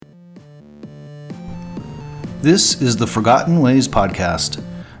This is the Forgotten Ways Podcast,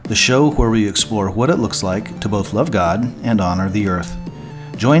 the show where we explore what it looks like to both love God and honor the earth.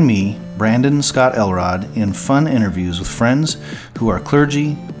 Join me, Brandon Scott Elrod, in fun interviews with friends who are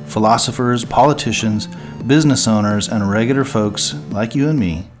clergy, philosophers, politicians, business owners, and regular folks like you and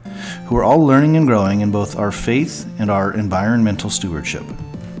me, who are all learning and growing in both our faith and our environmental stewardship.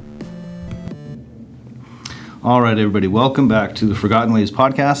 All right, everybody, welcome back to the Forgotten Ways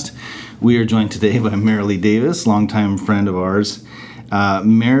Podcast. We are joined today by Marilee Davis, longtime friend of ours.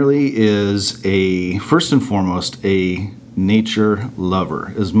 Marilee is first and foremost, a nature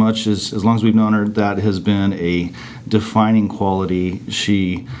lover. As long as we've known her, that has been a defining quality.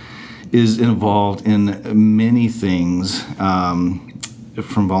 She is involved in many things, from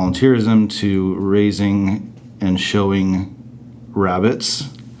volunteerism to raising and showing rabbits.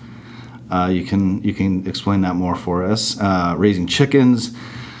 You can explain that more for us. Raising chickens,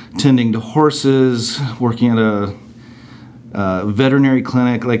 tending to horses, working at a veterinary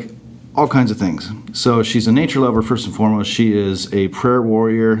clinic, like all kinds of things. So she's a nature lover first and foremost. She is a prayer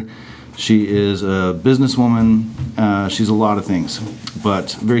warrior. She is a businesswoman. She's a lot of things.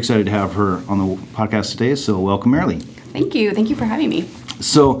 But very excited to have her on the podcast today. So welcome, Marilee. Thank you. Thank you for having me.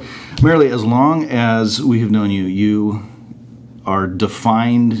 So, Marilee, as long as we have known you, you are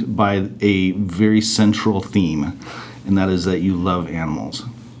defined by a very central theme, and that is that you love animals.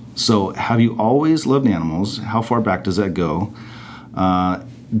 So have you always loved animals? How far back does that go?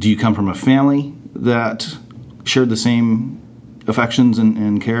 Do you come from a family that shared the same affections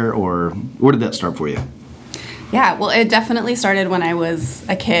and care, or where did that start for you? Yeah, well, it definitely started when I was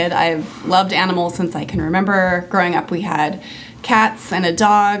a kid. I've loved animals since I can remember. Growing up, we had cats and a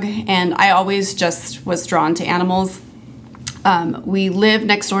dog, and I always just was drawn to animals. We lived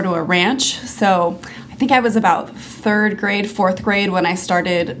next door to a ranch, so I think I was about third grade, fourth grade when I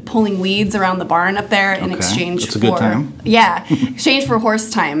started pulling weeds around the barn up there in exchange That's a good time. Yeah, exchange for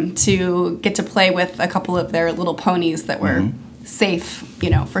horse time to get to play with a couple of their little ponies that were safe,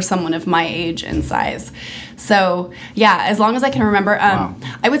 for someone of my age and size. So yeah, as long as I can remember,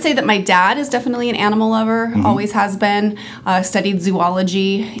 I would say that my dad is definitely an animal lover, always has been. Studied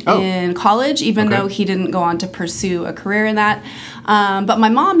zoology in college, even though he didn't go on to pursue a career in that. But my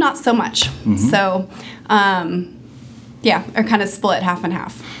mom, not so much. So are kind of split half and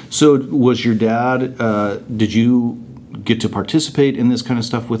half. So was your dad, did you get to participate in this kind of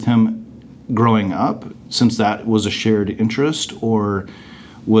stuff with him growing up, since that was a shared interest, or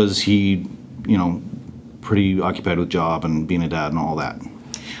was he, pretty occupied with job and being a dad and all that?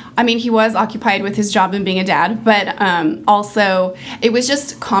 I mean, he was occupied with his job and being a dad, but also it was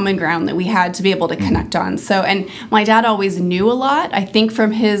just common ground that we had to be able to connect on. So, and my dad always knew a lot, I think,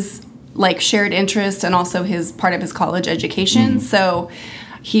 from his shared interest and also his part of his college education. So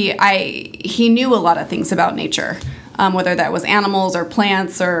he knew a lot of things about nature, whether that was animals or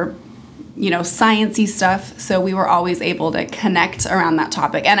plants or sciencey stuff. So we were always able to connect around that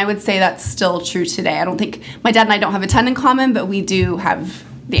topic. And I would say that's still true today. I don't think my dad and I don't have a ton in common, but we do have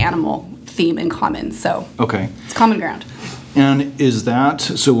the animal theme in common. So it's common ground. And is that,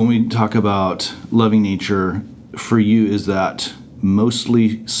 so when we talk about loving nature, for you, is that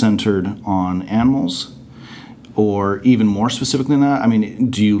mostly centered on animals, or even more specifically than that? I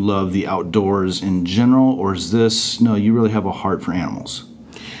mean, do you love the outdoors in general, or is this, no, you really have a heart for animals?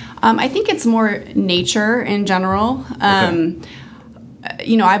 I think it's more nature in general. I've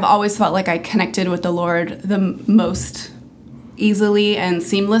always felt like I connected with the Lord the most easily and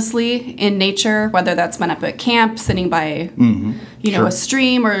seamlessly in nature, whether that's been up at camp, sitting by, a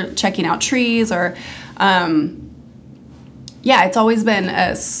stream, or checking out trees, or, it's always been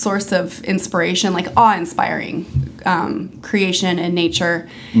a source of inspiration, like awe-inspiring creation in nature.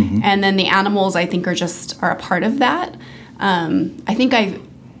 And then the animals, I think, are a part of that. I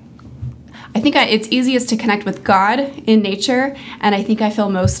think it's easiest to connect with God in nature, and I think I feel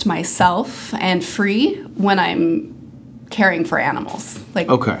most myself and free when I'm caring for animals.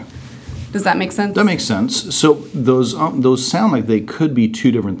 Does that make sense? That makes sense. So those sound like they could be two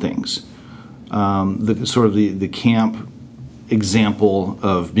different things. The camp example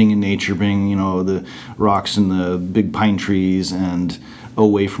of being in nature, being the rocks and the big pine trees and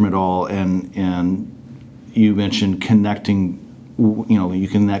away from it all, and you mentioned connecting. You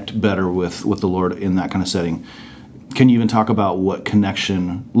connect better with the Lord in that kind of setting. Can you even talk about what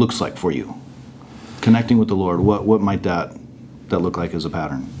connection looks like for you? Connecting with the Lord, what might that look like as a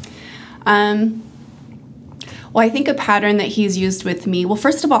pattern? Well, I think a pattern that he's used with me, well,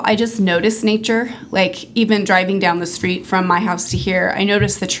 first of all, I just notice nature. Even driving down the street from my house to here, I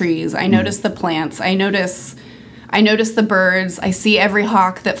notice the trees, I notice the plants, I I notice the birds. I see every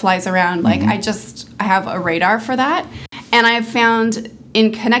hawk that flies around. Like, I have a radar for that. And I have found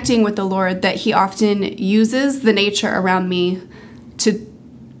in connecting with the Lord that he often uses the nature around me to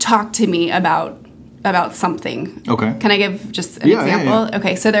talk to me about something. Okay. Can I give just an example? Yeah.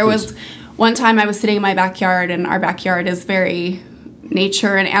 Okay, so there was one time I was sitting in my backyard, and our backyard is very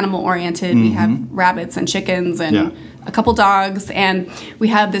nature and animal oriented. We have rabbits and chickens and a couple dogs, and we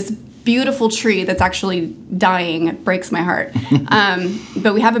have this beautiful tree that's actually dying. It breaks my heart.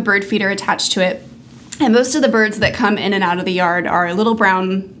 But we have a bird feeder attached to it. And most of the birds that come in and out of the yard are little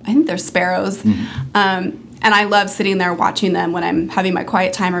brown, I think they're sparrows. And I love sitting there watching them when I'm having my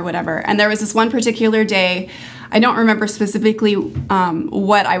quiet time or whatever. And there was this one particular day, I don't remember specifically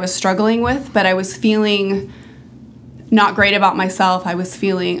what I was struggling with, but I was feeling not great about myself. I was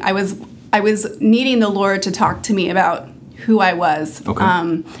needing the Lord to talk to me about who I was.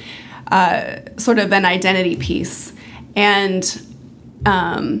 Okay. Sort of an identity piece. And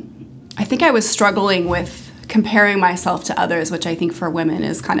I think I was struggling with comparing myself to others, which I think for women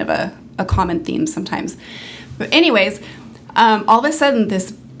is kind of a common theme sometimes. But anyways, all of a sudden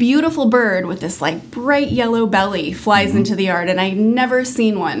this beautiful bird with this like bright yellow belly flies into the yard, and I'd never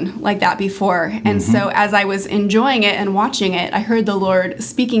seen one like that before. And so as I was enjoying it and watching it, I heard the Lord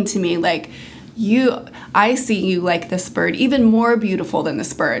speaking to me like, I see you like this bird, even more beautiful than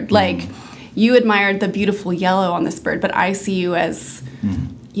this bird. Like, you admired the beautiful yellow on this bird, but I see you as,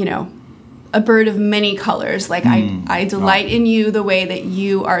 a bird of many colors. Like, I delight in you the way that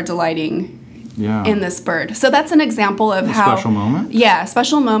you are delighting in this bird. So that's an example of how... special moment? Yeah, a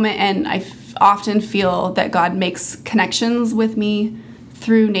special moment. And I often feel that God makes connections with me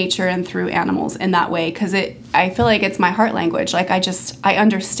through nature and through animals in that way, because I feel like it's my heart language. Like, I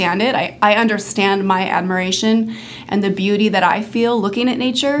understand it. I understand my admiration and the beauty that I feel looking at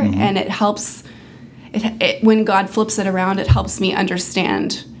nature, and it helps... when God flips it around, it helps me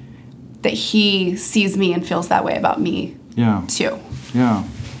understand that he sees me and feels that way about me too. Yeah.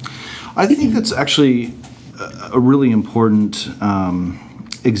 I think that's actually a really important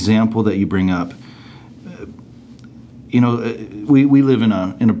example that you bring up. We live in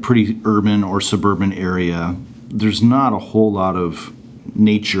a pretty urban or suburban area. There's not a whole lot of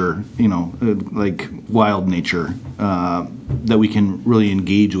nature, like wild nature, that we can really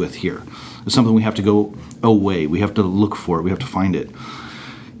engage with here. It's something we have to go away. We have to look for it. We have to find it.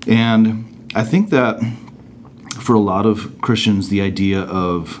 And I think that for a lot of Christians, the idea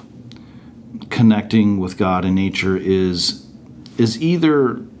of connecting with God and nature is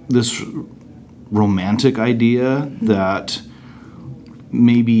either this romantic idea that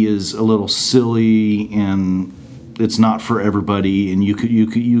maybe is a little silly and it's not for everybody, and you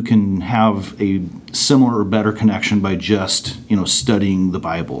can have a similar or better connection by just studying the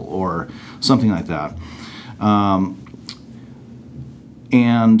Bible or something like that.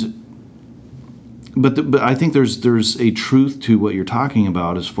 But I think there's a truth to what you're talking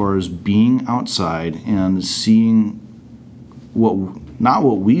about as far as being outside and seeing not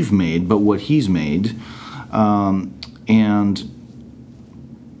what we've made, but what he's made, and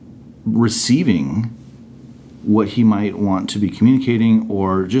receiving what he might want to be communicating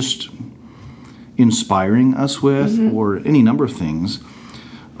or just inspiring us with, or any number of things.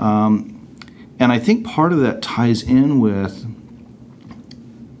 And I think part of that ties in with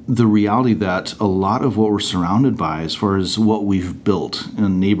the reality that a lot of what we're surrounded by, as far as what we've built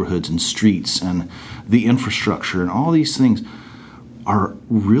in neighborhoods and streets and the infrastructure and all these things, are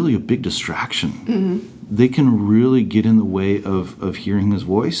really a big distraction. They can really get in the way of hearing his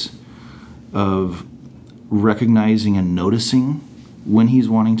voice, of recognizing and noticing when he's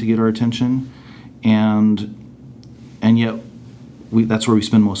wanting to get our attention, and yet that's where we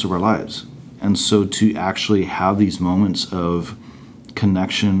spend most of our lives. And so to actually have these moments of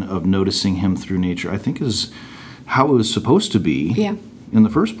connection, of noticing him through nature, I think is how it was supposed to be in the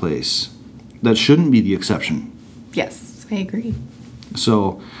first place. That shouldn't be the exception. Yes, I agree.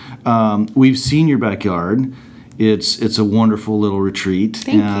 So we've seen your backyard. It's a wonderful little retreat.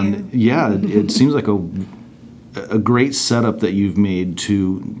 Thank you. Yeah, it seems like a great setup that you've made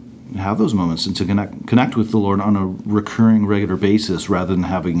to have those moments and to connect with the Lord on a recurring, regular basis, rather than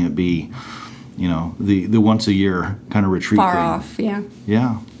having it be, the once a year kind of retreat far thing. Off, yeah.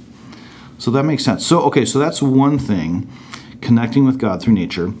 Yeah. So that makes sense. So that's one thing, connecting with God through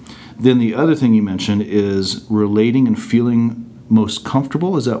nature. Then the other thing you mentioned is relating and feeling most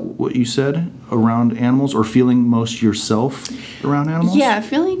comfortable. Is that what you said, around animals, or feeling most yourself around animals? Yeah,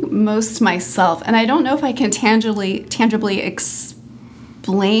 feeling most myself. And I don't know if I can tangibly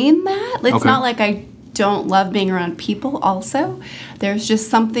explain that. It's not like I don't love being around people also. There's just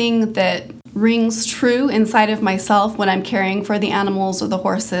something that rings true inside of myself when I'm caring for the animals or the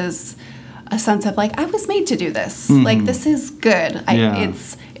horses, a sense of like, I was made to do this. Like, this is good.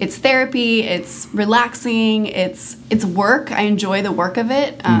 It's therapy. It's relaxing. It's work. I enjoy the work of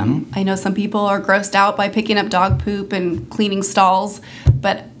it. I know some people are grossed out by picking up dog poop and cleaning stalls,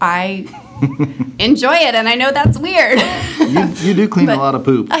 but I enjoy it, and I know that's weird. You do clean a lot of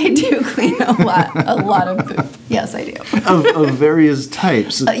poop. I do clean a lot of poop. Yes, I do. of various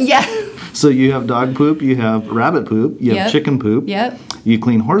types. Yeah. So you have dog poop, you have rabbit poop, you have chicken poop. Yep. You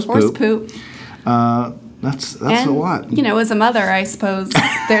clean horse poop. That's a lot. You know, as a mother, I suppose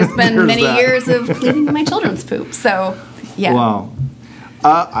there's been many years of cleaning my children's poop. So, yeah. Wow.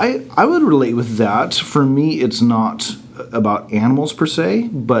 I would relate with that. For me, it's not about animals per se,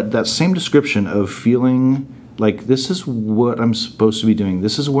 but that same description of feeling like this is what I'm supposed to be doing.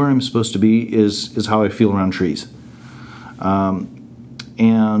 This is where I'm supposed to be is how I feel around trees.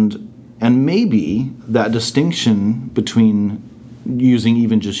 And maybe that distinction between using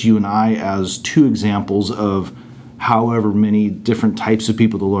even just you and I as two examples of however many different types of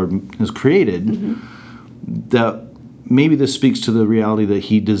people the Lord has created, that maybe this speaks to the reality that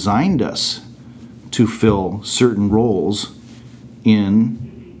He designed us to fill certain roles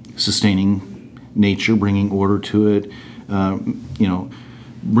in sustaining nature, bringing order to it,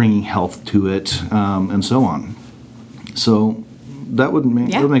 bringing health to it, and so on. So that would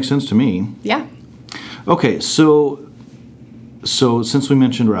make sense to me. Yeah. Okay, so since we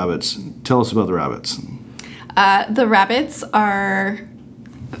mentioned rabbits, tell us about the rabbits. The rabbits are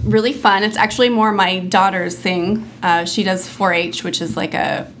really fun. It's actually more my daughter's thing. She does 4-H, which is like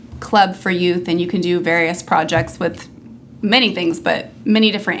a club for youth, and you can do various projects with many things, but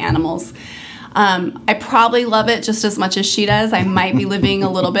many different animals. I probably love it just as much as she does. I might be living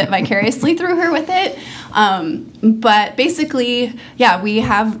a little bit vicariously through her with it. But basically, we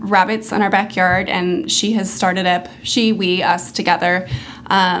have rabbits in our backyard, and she has started up, us together,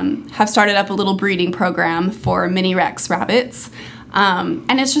 have started up a little breeding program for mini Rex rabbits.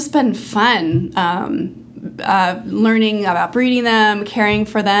 And it's just been fun. Learning about breeding them, caring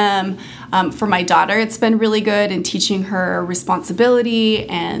for them. For my daughter, it's been really good in teaching her responsibility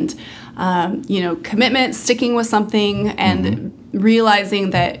and, commitment, sticking with something, and realizing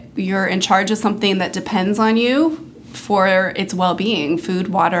that you're in charge of something that depends on you for its well-being: food,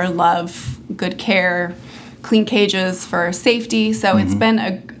 water, love, good care, clean cages for safety. So there's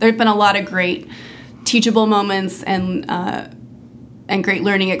been a lot of great teachable moments and great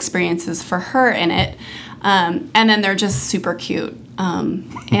learning experiences for her in it. And then they're just super cute.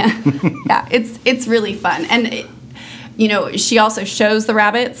 And it's really fun. And she also shows the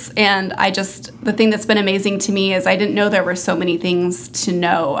rabbits, and the thing that's been amazing to me is I didn't know there were so many things to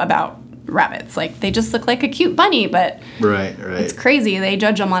know about rabbits. Like, they just look like a cute bunny, but right. It's crazy. They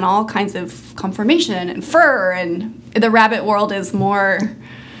judge them on all kinds of conformation and fur, and the rabbit world is more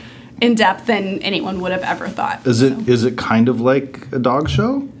in depth than anyone would have ever thought. Is it kind of like a dog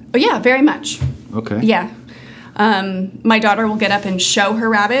show? Oh yeah, very much. Okay. Yeah. My daughter will get up and show her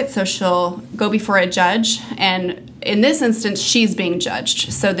rabbit, so she'll go before a judge, and in this instance, she's being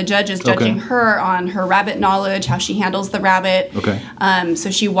judged. So the judge is judging her on her rabbit knowledge, how she handles the rabbit. Okay. So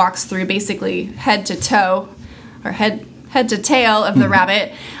she walks through basically head to toe, or head to tail of the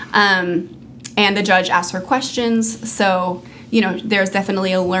rabbit, and the judge asks her questions. So there's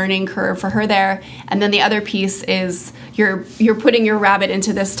definitely a learning curve for her there. And then the other piece is you're putting your rabbit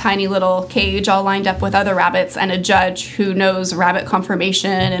into this tiny little cage all lined up with other rabbits, and a judge who knows rabbit conformation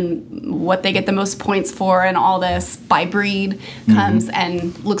and what they get the most points for and all this by breed comes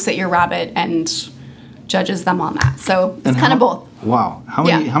and looks at your rabbit and judges them on that. So it's kind of both. Wow. How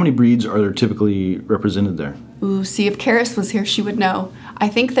many breeds are there typically represented there? Ooh, see, if Karis was here, she would know. I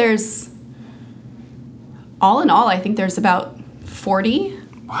think there's, all in all, I think there's about 40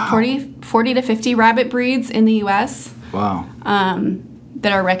 to 50 rabbit breeds in the U.S. Wow.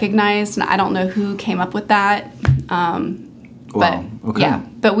 That are recognized, and I don't know who came up with that. But okay. Yeah,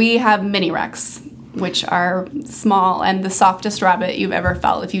 but we have mini Rex, which are small and the softest rabbit you've ever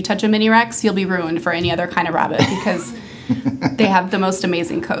felt. If you touch a mini Rex, you'll be ruined for any other kind of rabbit because they have the most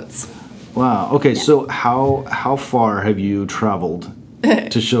amazing coats. Wow. Okay, so how far have you traveled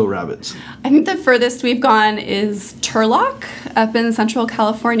to show rabbits? I think the furthest we've gone is Turlock up in Central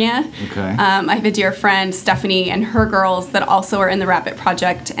California. Okay. I have a dear friend, Stephanie, and her girls that also are in the Rabbit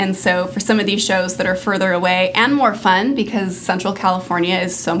Project. And so for some of these shows that are further away and more fun, because Central California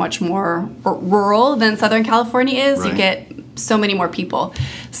is so much more rural than Southern California is, you get so many more people.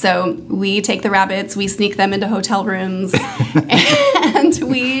 So we take the rabbits, we sneak them into hotel rooms, and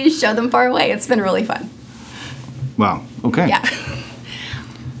we show them far away. It's been really fun. Wow. Okay. Yeah.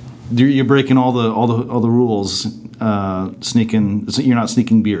 You're breaking all the rules. Sneaking. You're not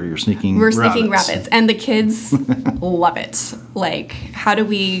sneaking beer. You're sneaking. We're sneaking rabbits, and the kids love it. Like, how do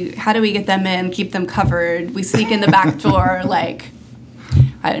we get them in? Keep them covered. We sneak in the back door. Like,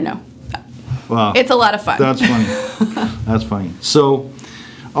 I don't know. Wow, it's a lot of fun. That's funny. That's funny. So,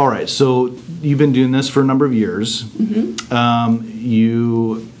 all right. So you've been doing this for a number of years. Mm-hmm.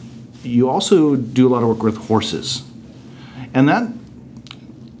 You also do a lot of work with horses, and that,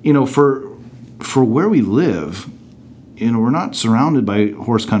 for where we live, we're not surrounded by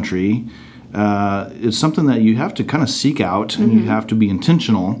horse country. It's something that you have to kind of seek out, and you have to be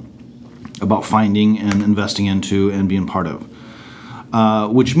intentional about finding and investing into and being part of.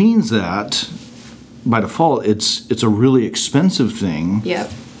 Which means that, by default, it's a really expensive thing.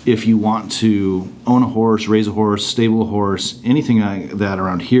 Yep. If you want to own a horse, raise a horse, stable a horse, anything like that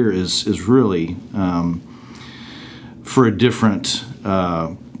around here is really for a different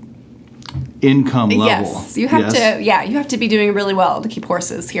income level. Yes, you have to. Yeah, you have to be doing really well to keep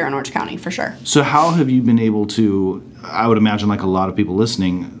horses here in Orange County, for sure. So how have you been able to? I would imagine, like a lot of people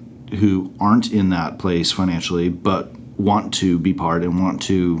listening who aren't in that place financially, but want to be part and want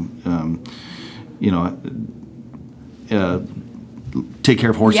to, take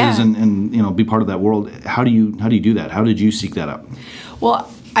care of horses and be part of that world. How do you do that? How did you seek that up?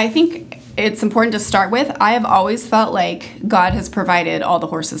 Well, I think it's important to start with, I have always felt like God has provided all the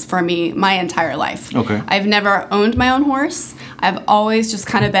horses for me my entire life. Okay. I've never owned my own horse. I've always just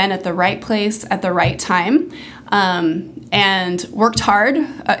kind of been at the right place at the right time, and worked hard.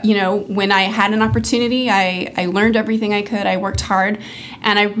 When I had an opportunity, I learned everything I could. I worked hard,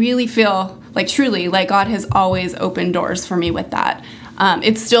 and I really feel like truly like God has always opened doors for me with that.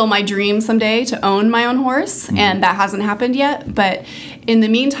 It's still my dream someday to own my own horse, and that hasn't happened yet. But in the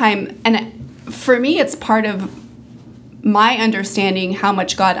meantime, and for me, it's part of my understanding how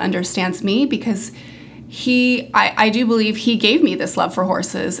much God understands me, because I do believe he gave me this love for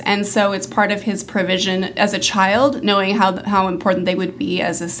horses. And so it's part of his provision as a child, knowing how important they would be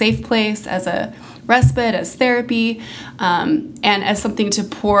as a safe place, as a respite, as therapy, and as something to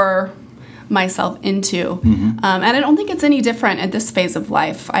pour myself into. And I don't think it's any different at this phase of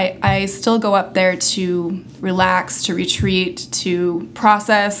life. I still go up there to relax, to retreat, to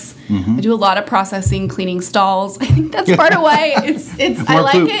process. I do a lot of processing, cleaning stalls. I think that's part of why it's I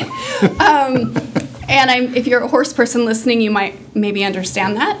like it. And if you're a horse person listening, you might maybe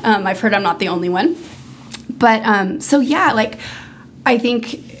understand that. I've heard I'm not the only one. But I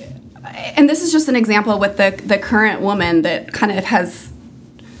think, and this is just an example with the current woman that kind of has,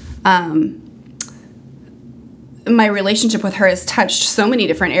 my relationship with her has touched so many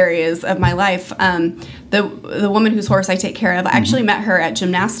different areas of my life. The woman whose horse I take care of, I actually met her at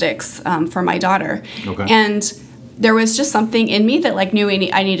gymnastics for my daughter. Okay. And there was just something in me that knew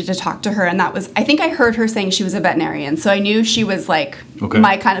I needed to talk to her, and that was, I think I heard her saying she was a veterinarian, so I knew she was my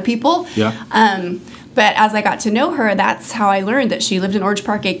kind of people. Yeah. But as I got to know her, that's how I learned that she lived in Orange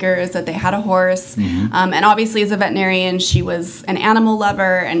Park Acres, that they had a horse, and obviously as a veterinarian, she was an animal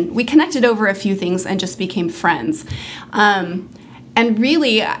lover, and we connected over a few things and just became friends. And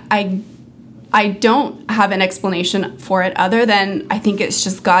really, I don't have an explanation for it other than I think it's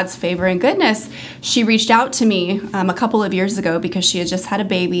just God's favor and goodness. She reached out to me a couple of years ago because she had just had a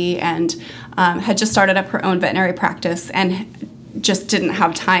baby and had just started up her own veterinary practice and just didn't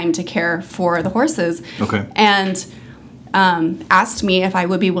have time to care for the horses. Okay. And asked me if I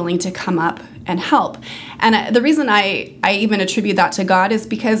would be willing to come up and help. And the reason I even attribute that to God is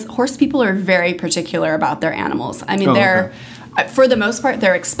because horse people are very particular about their animals. I mean, for the most part,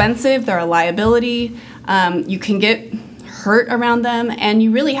 they're expensive. They're a liability. You can get hurt around them, and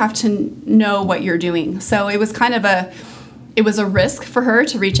you really have to know what you're doing. So it was kind of a risk for her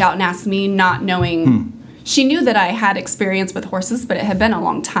to reach out and ask me, not knowing. She knew that I had experience with horses, but it had been a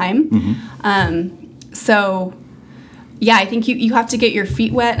long time. So, yeah, I think you have to get your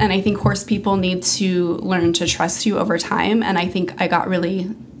feet wet, and I think horse people need to learn to trust you over time. And I think I got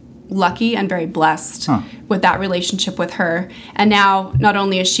really lucky and very blessed with that relationship with her. And now, not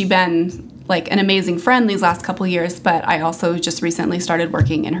only has she been an amazing friend these last couple of years, but I also just recently started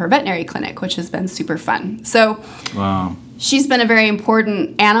working in her veterinary clinic, which has been super fun. So, wow. She's been a very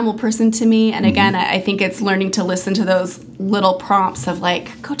important animal person to me. And again, I think it's learning to listen to those little prompts of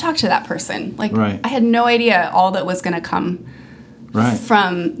go talk to that person. Right. I had no idea all that was going to come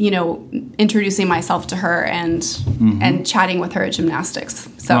from, introducing myself to her and chatting with her at gymnastics.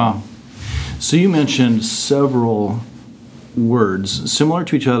 So, wow. So you mentioned several words similar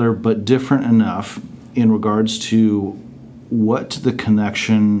to each other, but different enough in regards to what the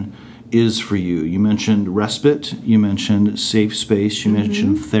connection is for you. You mentioned respite, you mentioned safe space, you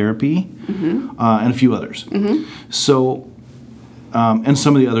mentioned therapy, and a few others. So, and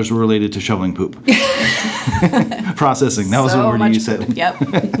some of the others were related to shoveling poop. Processing, that was the word you said. Poop. Yep.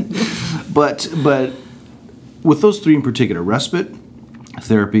 But with those three in particular, respite,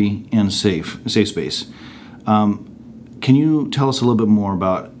 therapy, and safe space, can you tell us a little bit more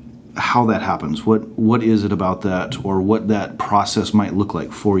about how that happens? What is it about that, or what that process might look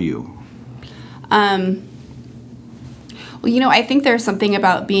like for you? Well, I think there's something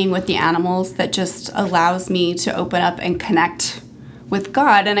about being with the animals that just allows me to open up and connect with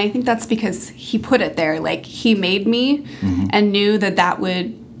God. And I think that's because he put it there. Like, he made me and knew that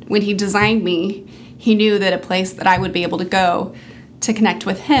would, when he designed me, he knew that a place that I would be able to go to connect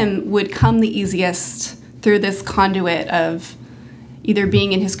with him would come the easiest through this conduit of either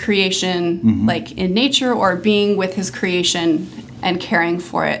being in his creation, like in nature, or being with his creation and caring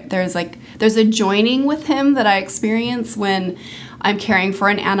for it. There's a joining with him that I experience when I'm caring for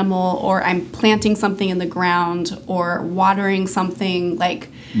an animal, or I'm planting something in the ground, or watering something. Like,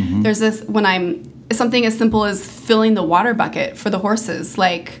 there's this, when something as simple as filling the water bucket for the horses.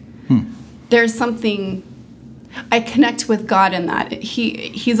 Like, there's something, I connect with God in that.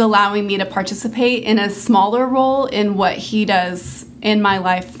 He's allowing me to participate in a smaller role in what he does in my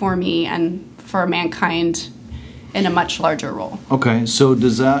life for me and for mankind in a much larger role. Okay, so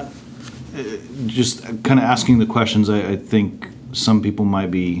does that, just kind of asking the questions I think some people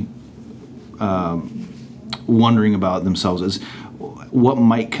might be wondering about themselves, is what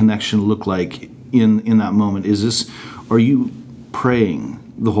might connection look like in that moment? Are you praying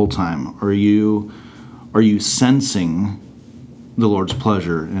the whole time? Are you sensing the Lord's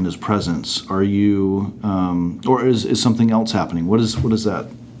pleasure and his presence? Are you, or is something else happening? What does that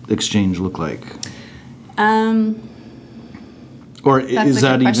exchange look like? Or is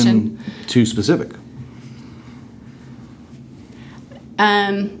that even too specific?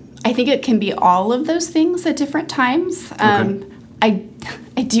 I think it can be all of those things at different times. Okay.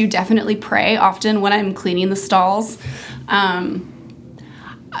 I do definitely pray often when I'm cleaning the stalls.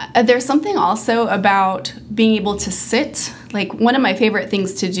 There's something also about being able to sit. Like, one of my favorite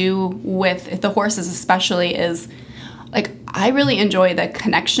things to do with the horses especially is, like, I really enjoy the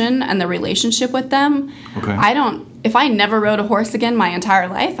connection and the relationship with them. Okay. If I never rode a horse again my entire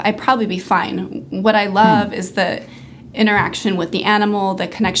life, I'd probably be fine. What I love is the interaction with the animal, the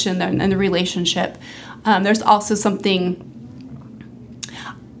connection and the relationship. There's also something,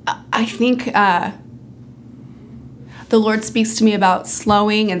 I think, the Lord speaks to me about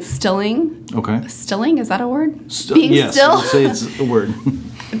slowing and stilling. Okay. Stilling, is that a word? Being still? Yes, say it's a word.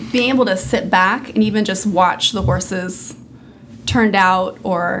 Being able to sit back and even just watch the horses turned out,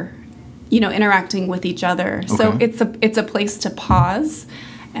 or, interacting with each other. Okay. So it's a place to pause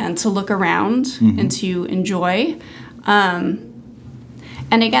and to look around and to enjoy. And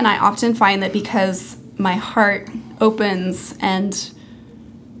again, I often find that because my heart opens and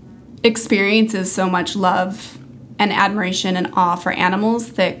experiences so much love and admiration and awe for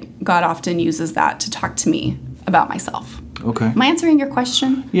animals, that God often uses that to talk to me about myself. Okay. Am I answering your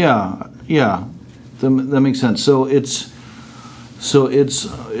question? Yeah. That makes sense. So it's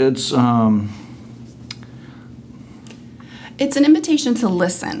an invitation to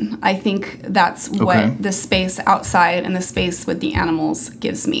listen. I think that's what the space outside and the space with the animals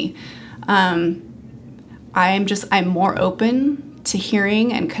gives me. I'm more open to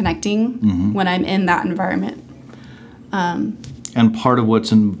hearing and connecting when I'm in that environment. And part of what's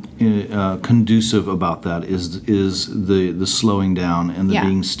conducive about that is the slowing down and the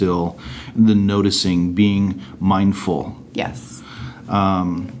being still, the noticing, being mindful. Yes.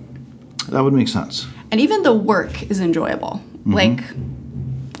 That would make sense. And even the work is enjoyable. Like,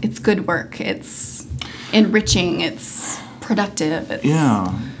 it's good work. It's enriching. It's productive.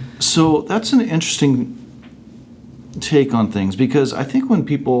 Yeah. So that's an interesting take on things, because I think when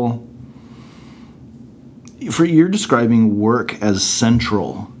people... You're describing work as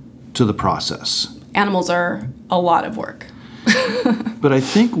central to the process. Animals are a lot of work. But I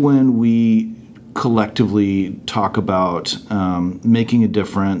think when we collectively talk about making a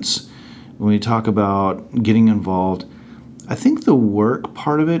difference, when we talk about getting involved, I think the work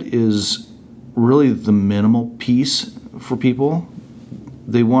part of it is really the minimal piece for people.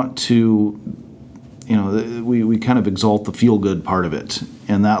 They want to, we kind of exalt the feel-good part of it.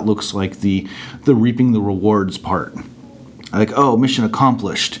 And that looks like the reaping the rewards part. Like, oh, mission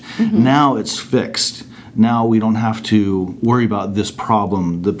accomplished. Now it's fixed. Now we don't have to worry about this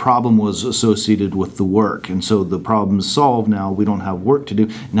problem. The problem was associated with the work. And so the problem is solved. Now we don't have work to do.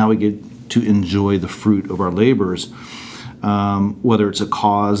 Now we get to enjoy the fruit of our labors. whether it's a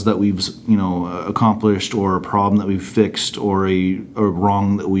cause that we've accomplished, or a problem that we've fixed, or a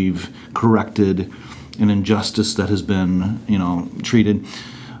wrong that we've corrected, an injustice that has been treated.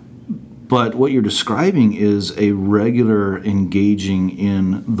 But what you're describing is a regular engaging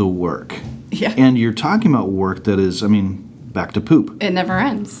in the work. Yeah. And you're talking about work that is, back to poop. It never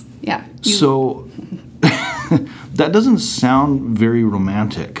ends. Yeah. So that doesn't sound very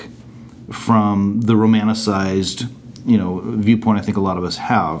romantic from the romanticized, viewpoint I think a lot of us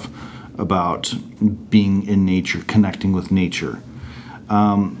have about being in nature, connecting with nature.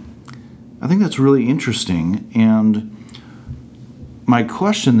 I think that's really interesting. And my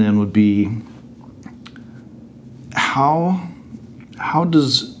question then would be, how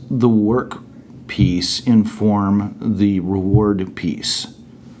does the work piece inform the reward piece?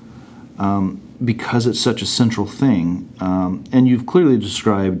 Because it's such a central thing, and you've clearly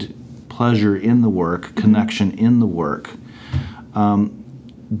described pleasure in the work, connection in the work.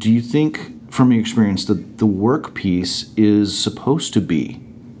 Do you think, from your experience, that the work piece is supposed to be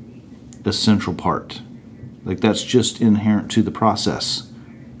a central part? Like, that's just inherent to the process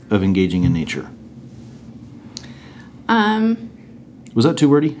of engaging in nature? Was that too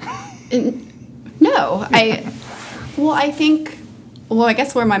wordy? No. I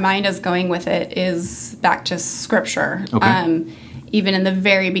guess where my mind is going with it is back to Scripture. Okay. Even in the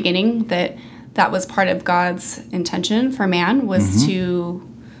very beginning, that was part of God's intention for man, was to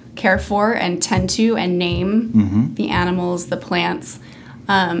care for and tend to and name the animals, the plants.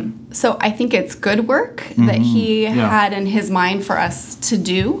 So I think it's good work that he had in his mind for us to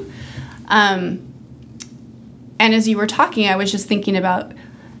do. And as you were talking, I was just thinking about,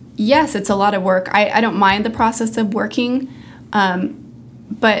 yes, it's a lot of work. I don't mind the process of working,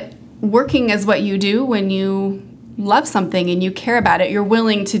 but working is what you do when you love something and you care about it. You're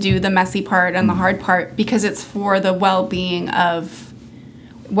willing to do the messy part and the hard part because it's for the well-being of,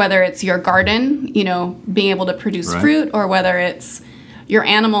 whether it's your garden, being able to produce fruit, or whether it's your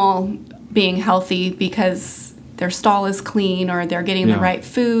animal being healthy because their stall is clean, or they're getting the right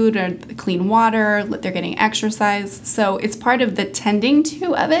food, or clean water, they're getting exercise. So it's part of the tending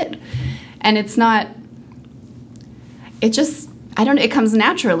to of it. And it's not, it comes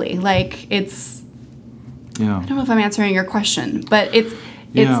naturally. Like, it's, I don't know if I'm answering your question, but it's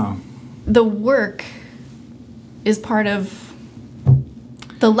the work is part of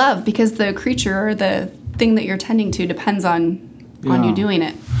the love, because the creature or the thing that you're tending to depends on you doing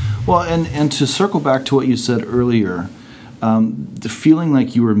it. Well, and to circle back to what you said earlier, the feeling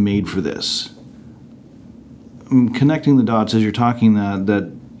like you were made for this, connecting the dots as you're talking,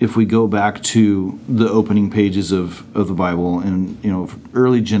 that if we go back to the opening pages of the Bible and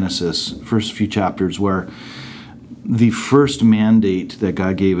early Genesis, first few chapters, where the first mandate that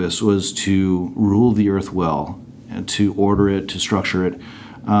God gave us was to rule the earth well, and to order it, to structure it,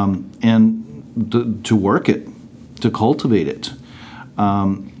 and to work it, to cultivate it.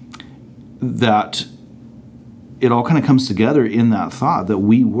 That it all kind of comes together in that thought that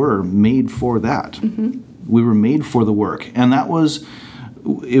we were made for that. We were made for the work. And that was,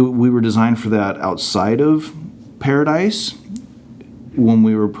 we were designed for that outside of paradise. When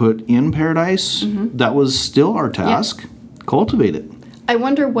we were put in paradise, that was still our task. Cultivate it. I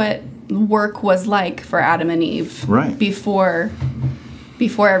wonder what work was like for Adam and Eve before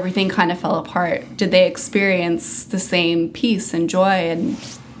everything kind of fell apart. Did they experience the same peace and joy and,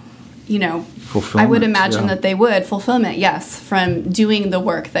 fulfillment? I would imagine that they would. Fulfillment, yes, from doing the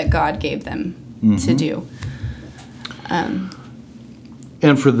work that God gave them to do.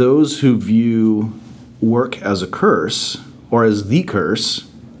 And for those who view work as a curse, or as the curse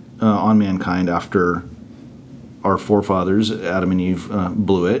on mankind after our forefathers, Adam and Eve,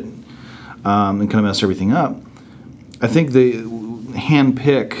 blew it and kind of messed everything up, I think they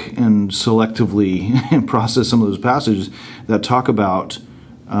handpick and selectively process some of those passages that talk about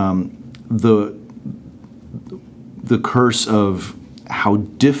the curse of how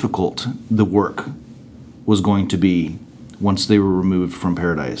difficult the work was going to be once they were removed from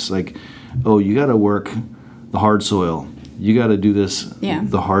paradise. Like, you got to work the hard soil. You got to do this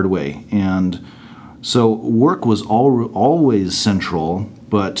the hard way. And so work was always central,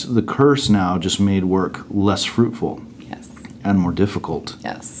 but the curse now just made work less fruitful. And more difficult.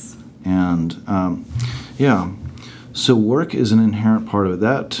 Yes. And so work is an inherent part of it.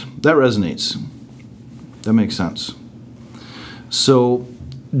 That resonates. That makes sense. So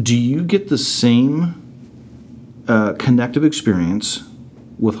do you get the same connective experience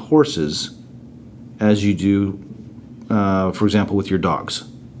with horses as you do, for example, with your dogs?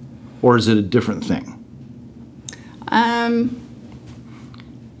 Or is it a different thing?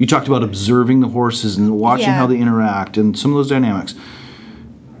 You talked about observing the horses and watching how they interact and some of those dynamics.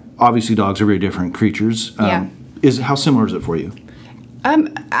 Obviously, dogs are very different creatures. How similar is it for you?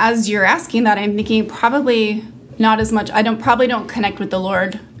 As you're asking that, I'm thinking probably not as much. I probably don't connect with the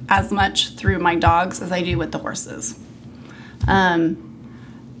Lord as much through my dogs as I do with the horses. And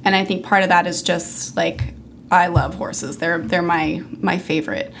I think part of that is just like, I love horses. They're my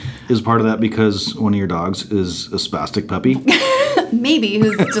favorite. Is part of that because one of your dogs is a spastic puppy? Maybe,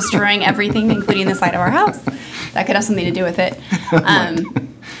 who's destroying everything, including the side of our house. That could have something to do with it.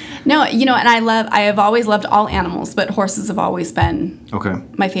 No, and I have always loved all animals, but horses have always been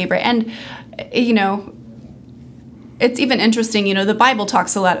my favorite. And, it's even interesting, the Bible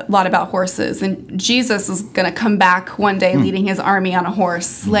talks a lot about horses, and Jesus is going to come back one day leading his army on a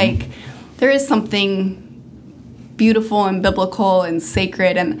horse. Mm-hmm. Like, there is something beautiful and biblical and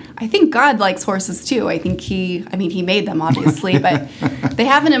sacred, and I think God likes horses too. I think he made them, obviously, but they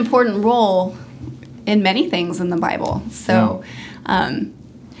have an important role in many things in the Bible. So, over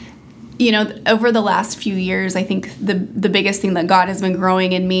the last few years, I think the biggest thing that God has been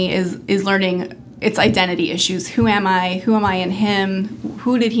growing in me is learning its identity issues. Who am I? Who am I in him?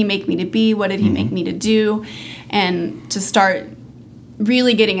 Who did he make me to be? What did he make me to do? And to start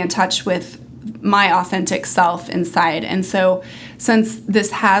really getting in touch with my authentic self inside. And so since this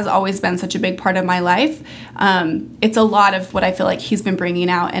has always been such a big part of my life, it's a lot of what I feel like he's been bringing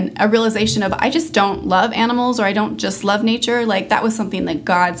out, and a realization of I just don't love animals, or I don't just love nature. Like, that was something that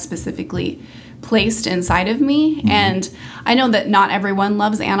God specifically placed inside of me. Mm-hmm. And I know that not everyone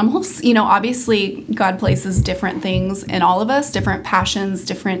loves animals. Obviously God places different things in all of us, different passions,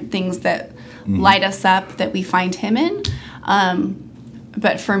 different things that light us up that we find him in.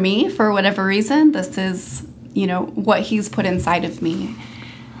 But for me, for whatever reason, this is, what he's put inside of me.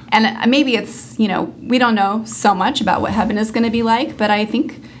 And maybe it's, we don't know so much about what heaven is going to be like, but I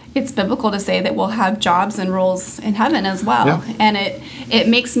think it's biblical to say that we'll have jobs and roles in heaven as well. Yeah. And it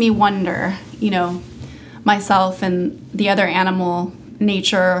makes me wonder, myself and the other animal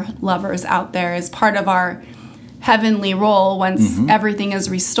nature lovers out there, as part of our heavenly role once everything is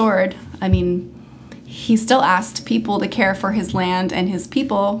restored. I mean, he still asked people to care for his land and his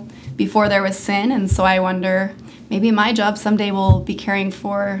people before there was sin. And so I wonder, maybe my job someday will be caring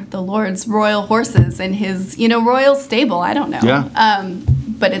for the Lord's royal horses and his, royal stable. I don't know. Yeah.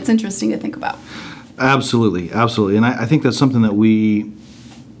 But it's interesting to think about. Absolutely. Absolutely. And I think that's something that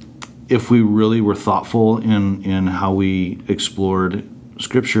if we really were thoughtful in how we explored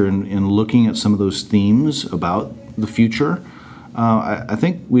Scripture and looking at some of those themes about the future, I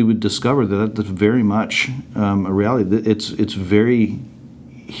think we would discover that that's very much a reality. It's very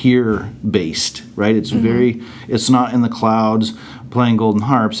here based, right? It's it's not in the clouds playing golden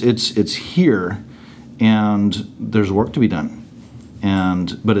harps. It's here, and there's work to be done.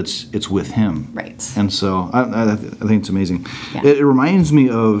 But it's with him, right? And so I think it's amazing. Yeah. It reminds me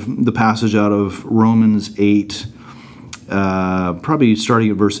of the passage out of Romans 8, probably starting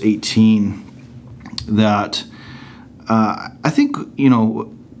at verse 18, that I think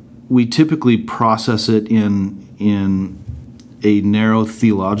we typically process it in a narrow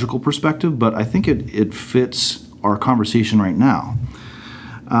theological perspective, but I think it fits our conversation right now.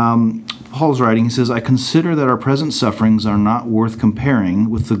 Paul's writing, he says, I consider that our present sufferings are not worth comparing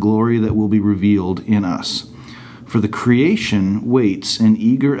with the glory that will be revealed in us. For the creation waits in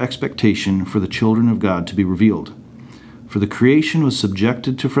eager expectation for the children of God to be revealed. For the creation was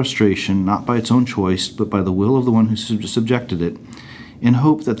subjected to frustration, not by its own choice, but by the will of the one who subjected it, in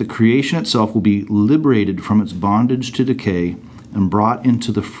hope that the creation itself will be liberated from its bondage to decay and brought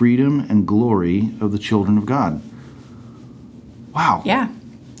into the freedom and glory of the children of God. Wow. Yeah.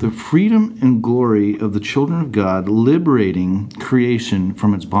 The freedom and glory of the children of God, liberating creation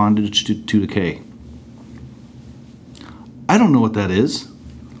from its bondage to decay. I don't know what that is,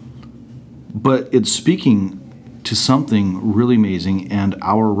 but it's speaking to something really amazing and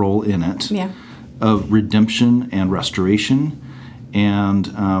our role in it, of redemption and restoration, and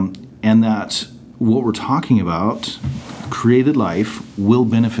that what we're talking about, created life, will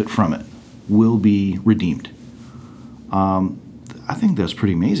benefit from it, will be redeemed. I think that's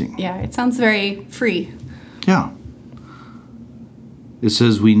pretty amazing. Yeah, it sounds very free. Yeah. It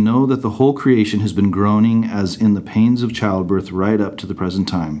says, we know that the whole creation has been groaning as in the pains of childbirth right up to the present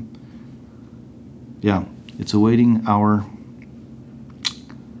time. Yeah, it's awaiting our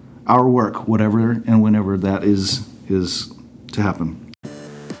work, whatever and whenever that is to happen.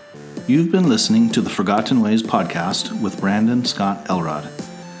 You've been listening to the Forgotten Ways podcast with Brandon Scott Elrod.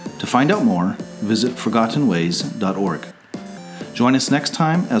 To find out more, visit forgottenways.org. Join us next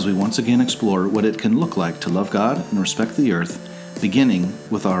time as we once again explore what it can look like to love God and respect the earth beginning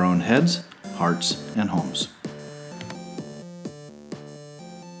with our own heads, hearts, and homes.